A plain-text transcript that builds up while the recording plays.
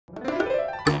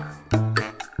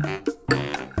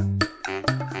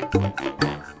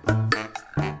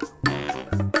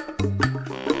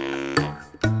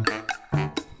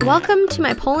Welcome to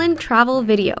my Poland travel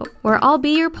video, where I'll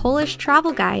be your Polish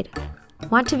travel guide.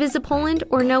 Want to visit Poland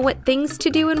or know what things to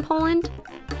do in Poland?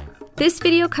 This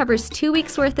video covers 2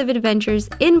 weeks worth of adventures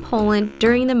in Poland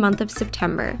during the month of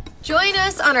September. Join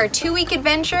us on our 2-week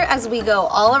adventure as we go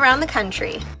all around the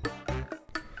country.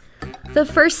 The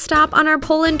first stop on our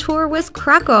Poland tour was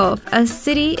Kraków, a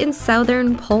city in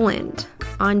southern Poland.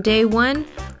 On day 1,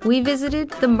 we visited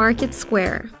the market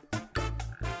square,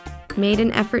 made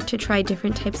an effort to try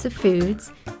different types of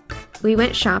foods, we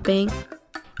went shopping,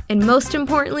 and most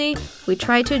importantly, we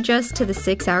tried to adjust to the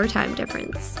 6-hour time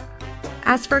difference.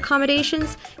 As for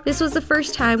accommodations, this was the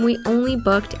first time we only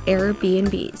booked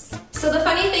Airbnbs. So the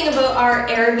funny thing about our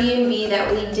Airbnb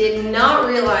that we did not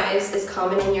realize is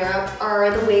common in Europe are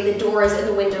the way the doors and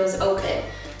the windows open.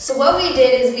 So what we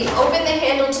did is we opened the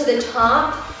handle to the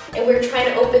top and we were trying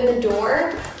to open the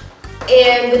door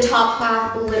and the top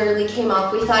half literally came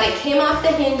off. We thought it came off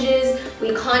the hinges.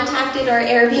 We contacted our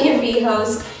Airbnb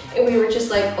host and we were just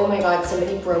like, oh my God,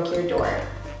 somebody broke your door.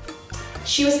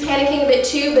 She was panicking a bit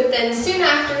too, but then soon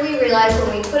after we realized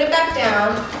when we put it back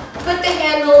down, put the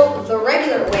handle the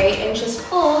regular way and just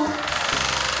pulled,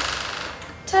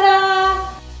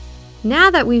 ta-da! Now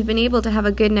that we've been able to have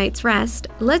a good night's rest,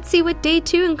 let's see what day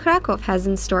 2 in Kraków has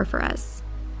in store for us.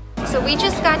 So we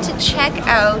just got to check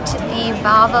out the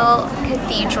Wawel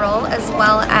Cathedral as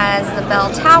well as the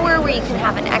Bell Tower, where you can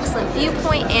have an excellent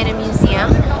viewpoint and a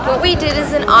museum. What we did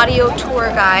is an audio tour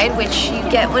guide, which you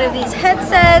get one of these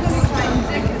headsets,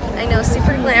 I know,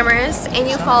 super glamorous, and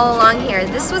you follow along here.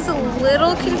 This was a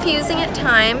little confusing at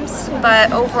times,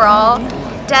 but overall,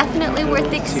 definitely worth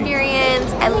the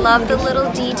experience. I love the little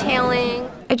detailing.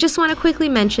 I just want to quickly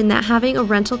mention that having a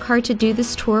rental car to do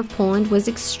this tour of Poland was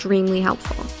extremely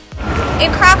helpful. In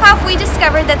Kraków, we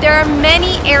discovered that there are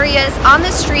many areas on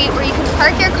the street where you can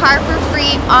park your car for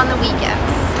free on the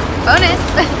weekends. Bonus!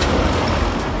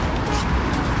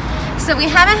 So we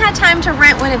haven't had time to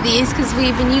rent one of these because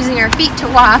we've been using our feet to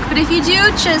walk, but if you do,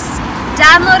 just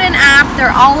download an app. They're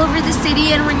all over the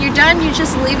city, and when you're done, you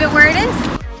just leave it where it is.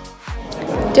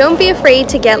 Don't be afraid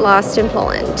to get lost in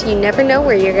Poland. You never know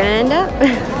where you're gonna end up.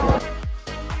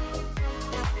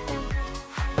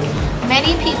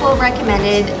 Many people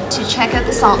recommended to check out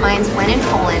the salt mines when in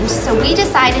Poland, so we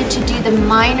decided to do the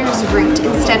miners route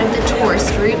instead of the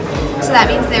tourist route. So that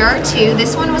means there are 2.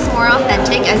 This one was more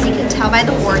authentic, as you can tell by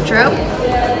the wardrobe.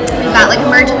 We've got like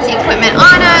emergency equipment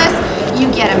on us,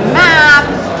 you get a map,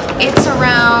 it's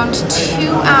around 2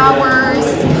 hours.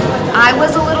 I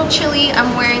was a little chilly,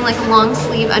 I'm wearing like a long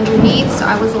sleeve underneath, so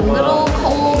I was a little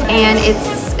cold, and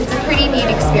it's a pretty neat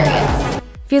experience.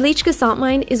 Wieliczka Salt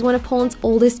Mine is one of Poland's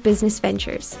oldest business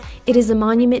ventures. It is a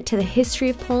monument to the history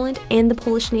of Poland and the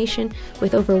Polish nation,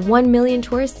 with over 1 million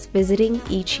tourists visiting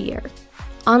each year.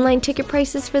 Online ticket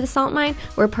prices for the salt mine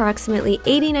were approximately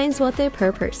 89 zł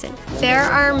per person. There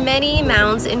are many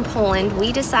mounds in Poland.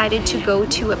 We decided to go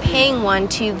to a paying one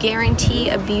to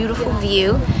guarantee a beautiful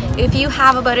view. If you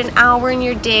have about an hour in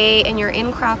your day and you're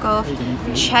in Kraków,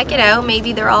 check it out.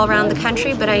 Maybe they're all around the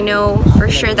country, but I know for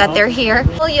sure that they're here.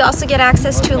 Well, you also get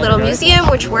access to a little museum,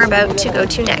 which we're about to go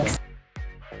to next.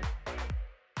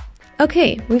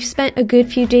 Okay, we've spent a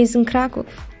good few days in Kraków.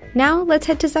 Now let's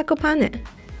head to Zakopane.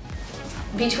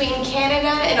 Between Canada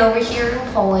and over here in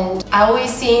Poland, I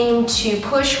always seem to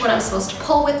push what I'm supposed to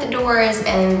pull with the doors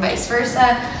and vice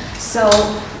versa. So,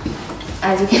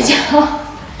 as you can tell,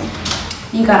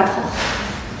 you gotta pull.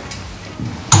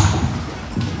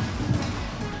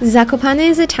 Zakopane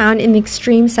is a town in the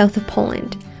extreme south of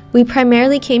Poland. We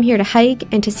primarily came here to hike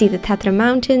and to see the Tatra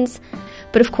Mountains,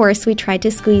 but of course we tried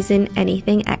to squeeze in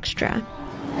anything extra.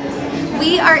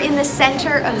 We are in the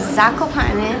center of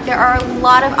Zakopane. There are a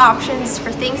lot of options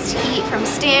for things to eat, from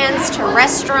stands to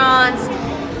restaurants,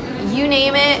 you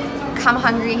name it. Come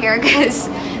hungry here because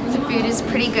the food is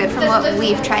pretty good from what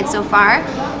we've tried so far.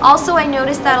 Also, I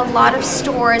noticed that a lot of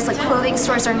stores, like clothing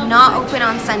stores, are not open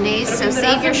on Sundays, so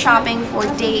save your shopping for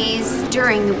days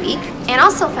during the week. And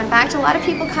also, fun fact, a lot of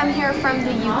people come here from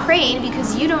the Ukraine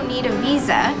because you don't need a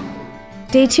visa.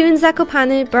 Day 2 in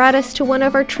Zakopane brought us to one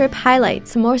of our trip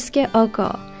highlights, Morskie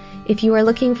Oko. If you are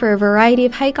looking for a variety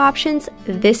of hike options,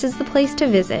 this is the place to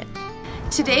visit.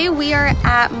 Today we are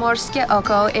at Morskie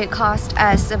Oko. It cost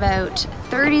us about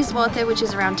 30 zł, which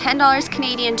is around $10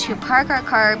 Canadian, to park our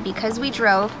car because we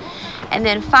drove, and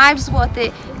then 5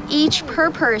 zł each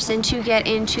per person to get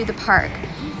into the park.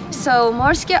 So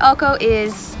Morskie Oko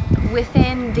is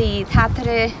within the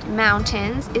Tatra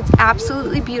Mountains. It's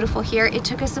absolutely beautiful here. It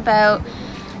took us about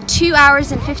 2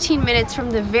 hours and 15 minutes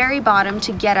from the very bottom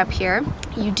to get up here.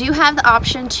 You do have the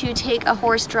option to take a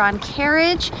horse-drawn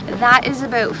carriage. That is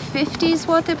about 50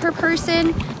 zloty per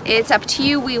person. It's up to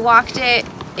you. We walked it.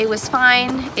 It was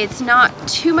fine. It's not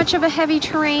too much of a heavy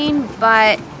terrain,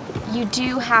 but you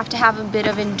do have to have a bit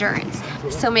of endurance.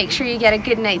 So make sure you get a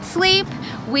good night's sleep.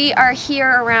 We are here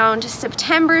around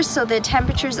September, so the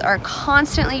temperatures are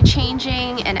constantly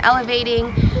changing and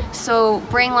elevating. So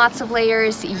bring lots of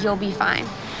layers, you'll be fine.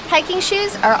 Hiking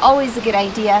shoes are always a good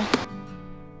idea.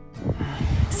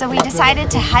 So we decided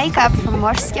to hike up from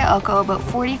Morskie Oko about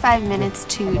 45 minutes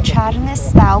to Czarny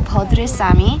Stał pod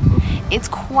Rysami. It's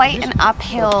quite an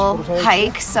uphill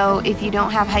hike, so if you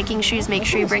don't have hiking shoes, make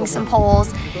sure you bring some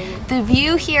poles. The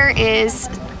view here is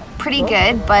pretty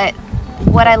good, but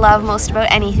what I love most about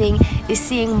anything is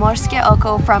seeing Morskie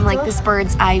Oko from like this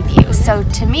bird's eye view. So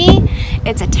to me,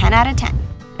 it's a 10 out of 10.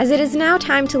 As it is now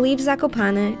time to leave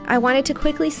Zakopane, I wanted to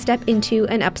quickly step into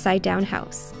an upside-down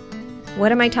house.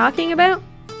 What am I talking about?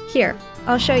 Here,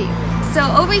 I'll show you. So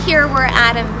over here we're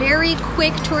at a very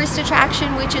quick tourist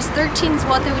attraction, which is 13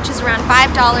 zloty, which is around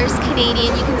 $5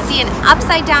 Canadian. You can see an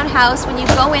upside-down house. When you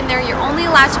go in there, you're only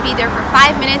allowed to be there for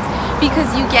 5 minutes because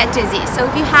you get dizzy. So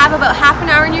if you have about half an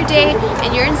hour in your day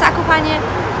and you're in Zakopane,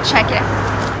 check it out.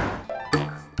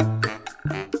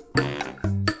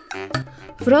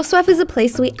 Wrocław is a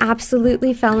place we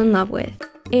absolutely fell in love with,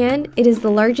 and it is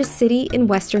the largest city in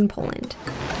Western Poland.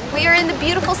 We are in the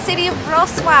beautiful city of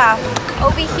Wrocław.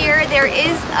 Over here there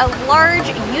is a large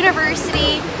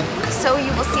university, so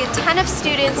you will see a ton of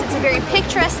students. It's a very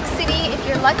picturesque city. If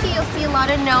you're lucky, you'll see a lot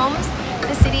of gnomes.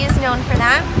 The city is known for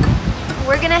that.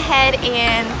 We're gonna head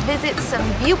and visit some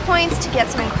viewpoints to get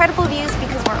some incredible views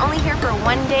because we're only here for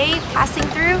one day passing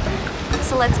through.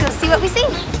 So let's go see what we see.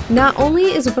 Not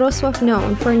only is Wrocław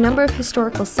known for a number of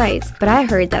historical sites, but I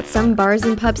heard that some bars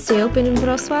and pubs stay open in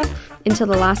Wrocław until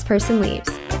the last person leaves.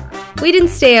 We didn't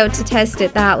stay out to test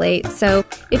it that late, so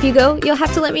if you go, you'll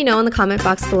have to let me know in the comment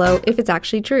box below if it's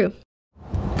actually true.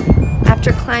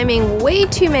 After climbing way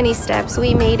too many steps,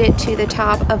 we made it to the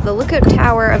top of the lookout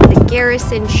tower of the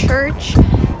Garrison Church.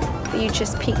 You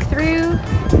just peek through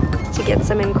to get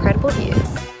some incredible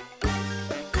views.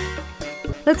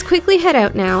 Let's quickly head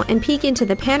out now and peek into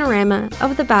the panorama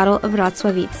of the Battle of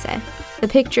Wrocławice. The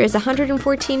picture is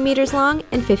 114 meters long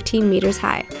and 15 meters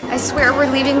high. I swear we're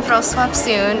leaving Wrocław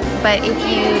soon, but if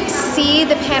you see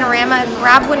the panorama,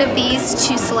 grab one of these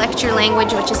to select your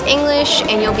language, which is English,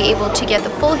 and you'll be able to get the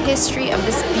full history of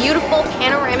this beautiful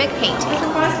panoramic painting.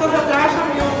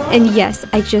 And yes,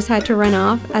 I just had to run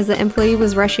off as the employee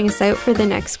was rushing us out for the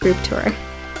next group tour.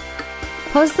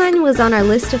 Poznań was on our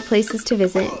list of places to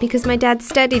visit because my dad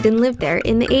studied and lived there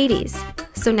in the 80s.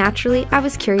 So naturally, I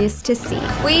was curious to see.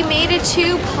 We made it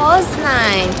to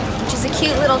Poznań, which is a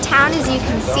cute little town as you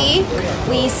can see.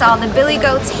 We saw the billy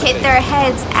goats hit their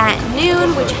heads at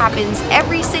noon, which happens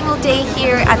every single day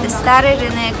here at the Stary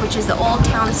Rynek, which is the old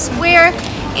town square.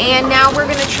 And now we're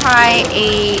gonna try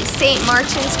a St.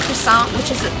 Martin's croissant,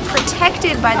 which is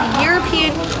protected by the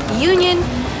European Union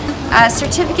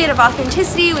certificate of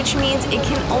authenticity, which means it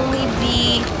can only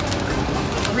be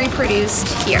reproduced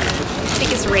here. I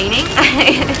think it's raining.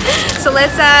 So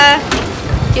let's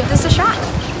give this a shot.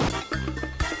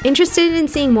 Interested in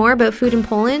seeing more about food in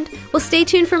Poland? Well, stay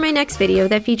tuned for my next video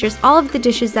that features all of the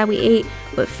dishes that we ate,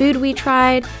 what food we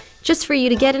tried, just for you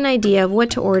to get an idea of what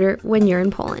to order when you're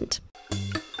in Poland.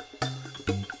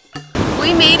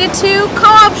 We made it to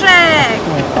Kołobrzeg!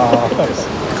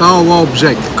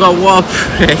 Kołobrzeg.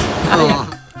 Kołobrzeg.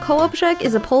 Kołobrzeg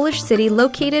is a Polish city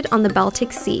located on the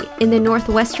Baltic Sea in the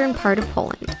northwestern part of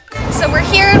Poland. So we're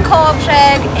here in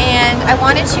Kołobrzeg, and I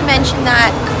wanted to mention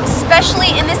that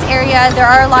especially in this area there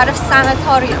are a lot of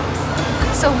sanatoriums.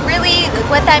 So really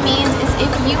what that means is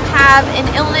if you have an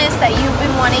illness that you've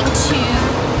been wanting to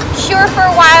cure for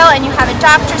a while and you have a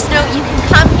doctor's note, you can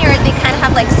come here. They kind of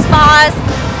have like spas,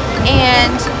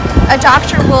 and a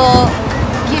doctor will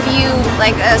give you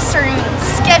like a certain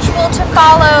schedule to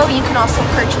follow. You can also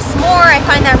purchase more. I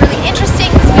find that really interesting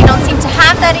because we don't seem to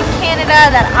have that in Canada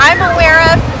that I'm aware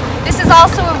of. This is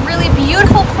also a really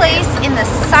beautiful place in the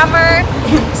summer.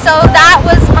 So that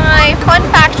was my fun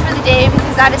fact for the day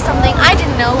because that is something I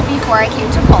didn't know before I came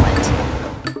to Poland.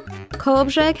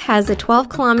 Kołobrzeg has a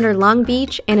 12-kilometer long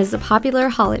beach and is a popular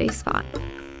holiday spot.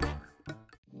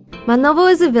 Manowo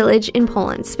is a village in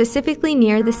Poland, specifically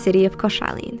near the city of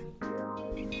Koszalin.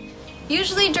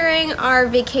 Usually during our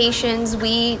vacations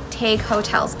we take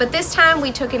hotels, but this time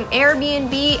we took an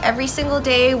Airbnb every single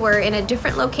day. We're in a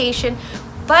different location,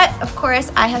 but of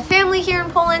course I have family here in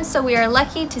Poland, so we are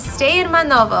lucky to stay in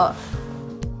Manowo.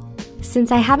 Since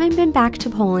I haven't been back to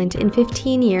Poland in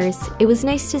 15 years, it was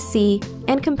nice to see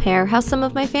and compare how some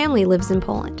of my family lives in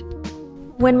Poland.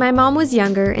 When my mom was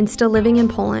younger and still living in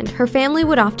Poland, her family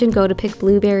would often go to pick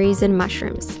blueberries and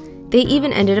mushrooms. They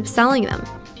even ended up selling them.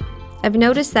 I've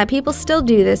noticed that people still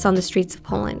do this on the streets of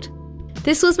Poland.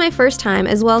 This was my first time,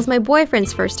 as well as my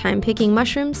boyfriend's first time picking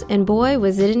mushrooms, and boy,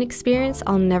 was it an experience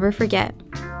I'll never forget.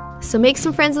 So make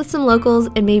some friends with some locals,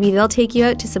 and maybe they'll take you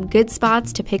out to some good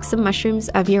spots to pick some mushrooms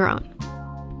of your own.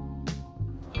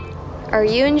 Are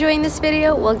you enjoying this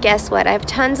video? Well, guess what? I have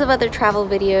tons of other travel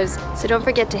videos, so don't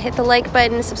forget to hit the like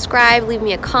button, subscribe, leave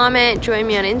me a comment, join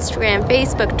me on Instagram,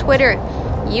 Facebook, Twitter,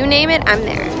 you name it, I'm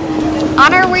there.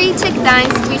 On our way to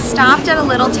Gdańsk, we stopped at a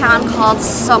little town called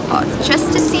Sopot,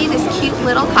 just to see this cute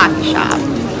little coffee shop.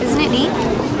 Isn't it neat?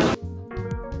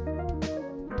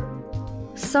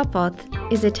 Sopot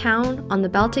is a town on the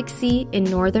Baltic Sea in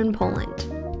northern Poland.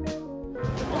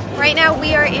 Right now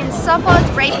we are in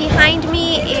Sopot. Right behind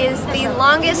me is the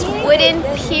longest wooden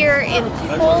pier in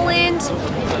Poland.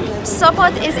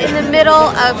 Sopot is in the middle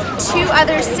of two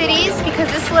other cities because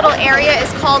this little area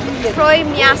is called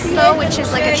Miasto, which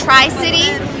is like a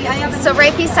tri-city. So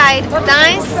right beside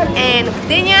Gdańsk and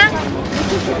Gdynia.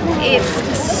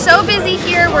 It's so busy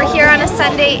here. We're here on a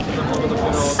Sunday.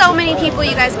 So many people,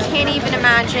 you guys can't even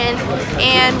imagine.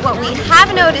 And what we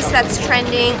have noticed that's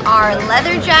trending are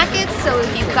leather jackets. So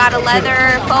if you've got a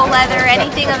leather, faux leather,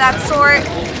 anything of that sort,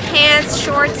 pants,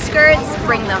 shorts, skirts,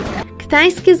 bring them.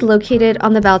 Gdańsk is located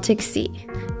on the Baltic Sea.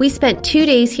 We spent 2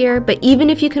 days here, but even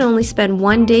if you can only spend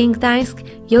 1 day in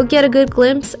Gdańsk, you'll get a good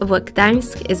glimpse of what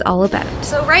Gdańsk is all about.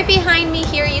 So right behind me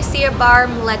here you see a bar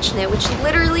mleczny, which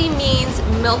literally means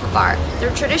milk bar.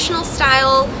 They're traditional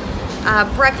style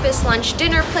breakfast, lunch,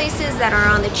 dinner places that are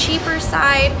on the cheaper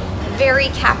side, very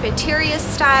cafeteria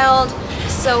styled,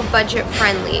 so budget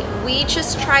friendly. We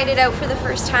just tried it out for the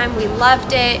first time. We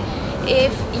loved it.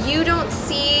 If you don't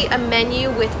see a menu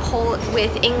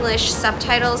with English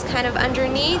subtitles kind of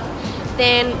underneath,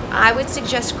 then I would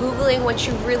suggest Googling what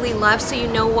you really love so you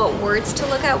know what words to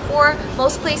look out for.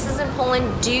 Most places in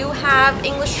Poland do have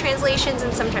English translations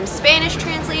and sometimes Spanish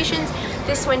translations.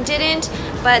 This one didn't,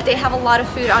 but they have a lot of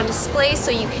food on display,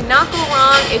 so you cannot go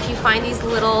wrong if you find these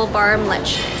little bar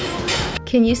mleczny's.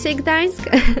 Can you say Gdańsk?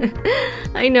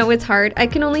 I know it's hard. I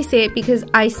can only say it because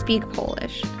I speak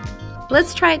Polish.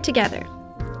 Let's try it together.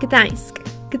 Gdańsk,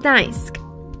 Gdańsk.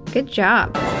 Good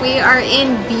job. We are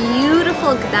in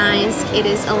beautiful Gdańsk. It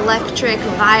is electric,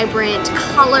 vibrant,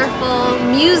 colorful,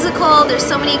 musical. There's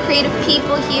so many creative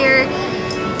people here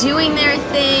doing their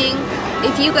thing.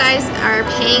 If you guys are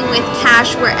paying with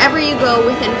cash wherever you go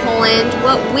within Poland,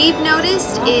 what we've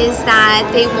noticed is that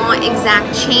they want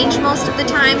exact change most of the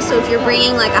time. So if you're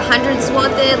bringing like 100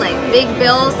 zloty, like big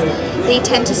bills, they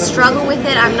tend to struggle with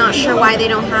it. I'm not sure why they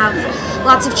don't have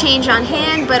lots of change on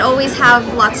hand, but always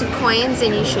have lots of coins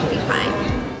and you should be fine.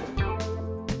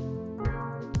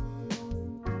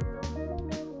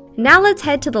 Now let's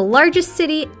head to the largest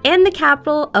city and the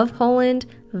capital of Poland,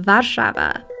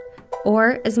 Warsaw.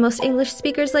 Or, as most English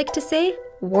speakers like to say,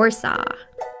 Warsaw.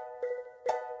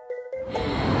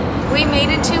 We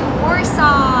made it to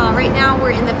Warsaw! Right now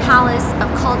we're in the Palace of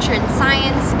Culture and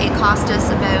Science. It cost us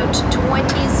about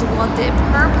 20 zloty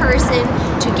per person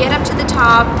to get up to the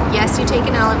top. Yes, you take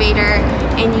an elevator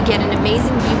and you get an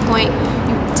amazing viewpoint.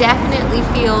 You definitely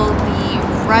feel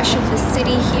the rush of the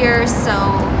city here, so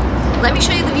let me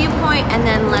show you the viewpoint and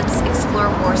then let's explore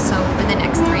Warsaw for the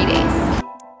next 3 days.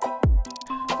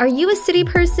 Are you a city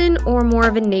person or more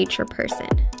of a nature person?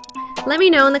 Let me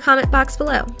know in the comment box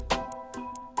below.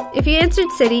 If you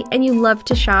answered city and you love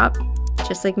to shop,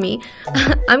 just like me,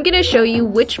 I'm gonna show you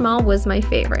which mall was my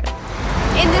favorite.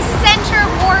 In the center of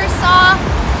Warsaw,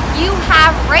 you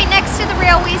have right next to the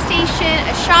railway station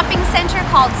a shopping center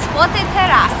called Złote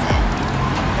Tarasy.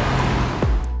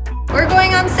 We're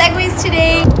going on segways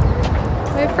today.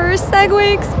 My first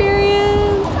Segway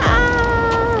experience.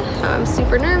 I'm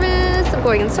super nervous. I'm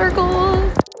going in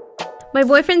circles. My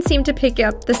boyfriend seemed to pick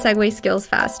up the Segway skills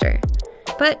faster.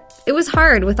 But it was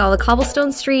hard with all the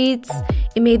cobblestone streets.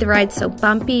 It made the ride so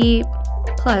bumpy.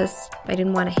 Plus, I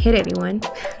didn't want to hit anyone.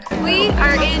 We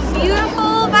are in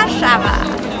beautiful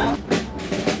Warsaw.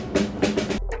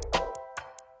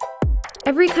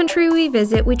 Every country we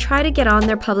visit, we try to get on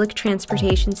their public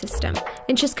transportation system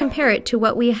and just compare it to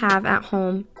what we have at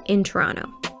home in Toronto.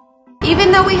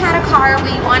 Even though we had a car, we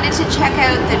wanted to check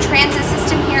out the transit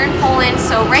system here in Poland.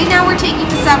 So right now we're taking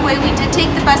the subway. We did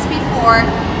take the bus before,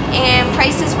 and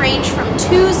prices range from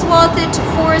 2 zloty to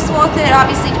 4 zloty. It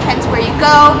obviously depends where you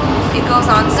go. It goes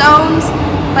on zones,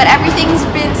 but everything's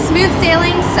been smooth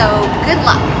sailing, so good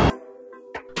luck.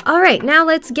 Alright, now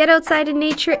let's get outside in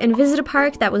nature and visit a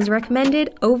park that was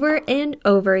recommended over and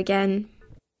over again.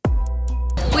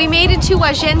 We made it to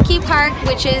Łazienki Park,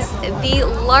 which is the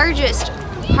largest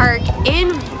park in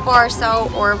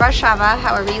Warsaw, or Warszawa,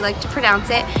 however you like to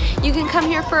pronounce it. You can come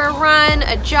here for a run,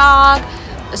 a jog,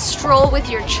 a stroll with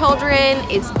your children.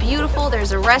 It's beautiful.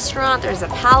 There's a restaurant, there's a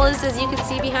palace as you can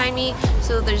see behind me,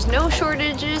 so there's no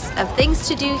shortages of things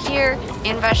to do here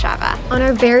in Warszawa. On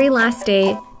our very last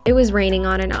day, it was raining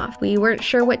on and off. We weren't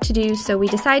sure what to do, so we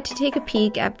decided to take a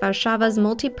peek at Warszawa's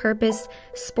multi-purpose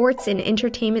sports and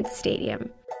entertainment stadium.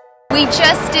 We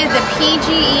just did the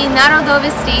PGE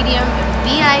Narodowy Stadium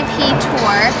VIP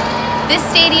tour. This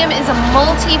stadium is a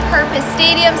multi-purpose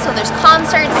stadium, so there's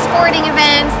concerts, sporting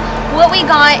events. What we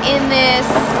got in this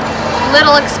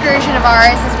little excursion of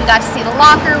ours is we got to see the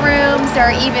locker rooms. There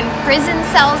are even prison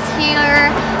cells here,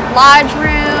 lodge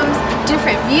rooms,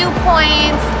 different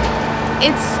viewpoints.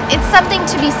 It's something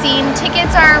to be seen.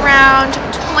 Tickets are around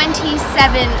 27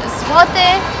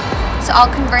 zloty, so I'll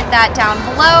convert that down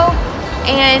below.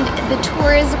 And the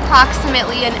tour is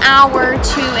approximately an hour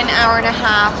to an hour and a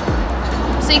half,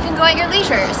 so you can go at your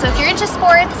leisure. So if you're into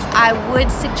sports, I would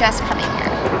suggest coming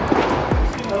here.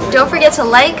 Don't forget to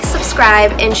like,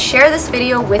 subscribe, and share this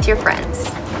video with your friends.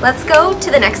 Let's go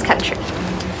to the next country.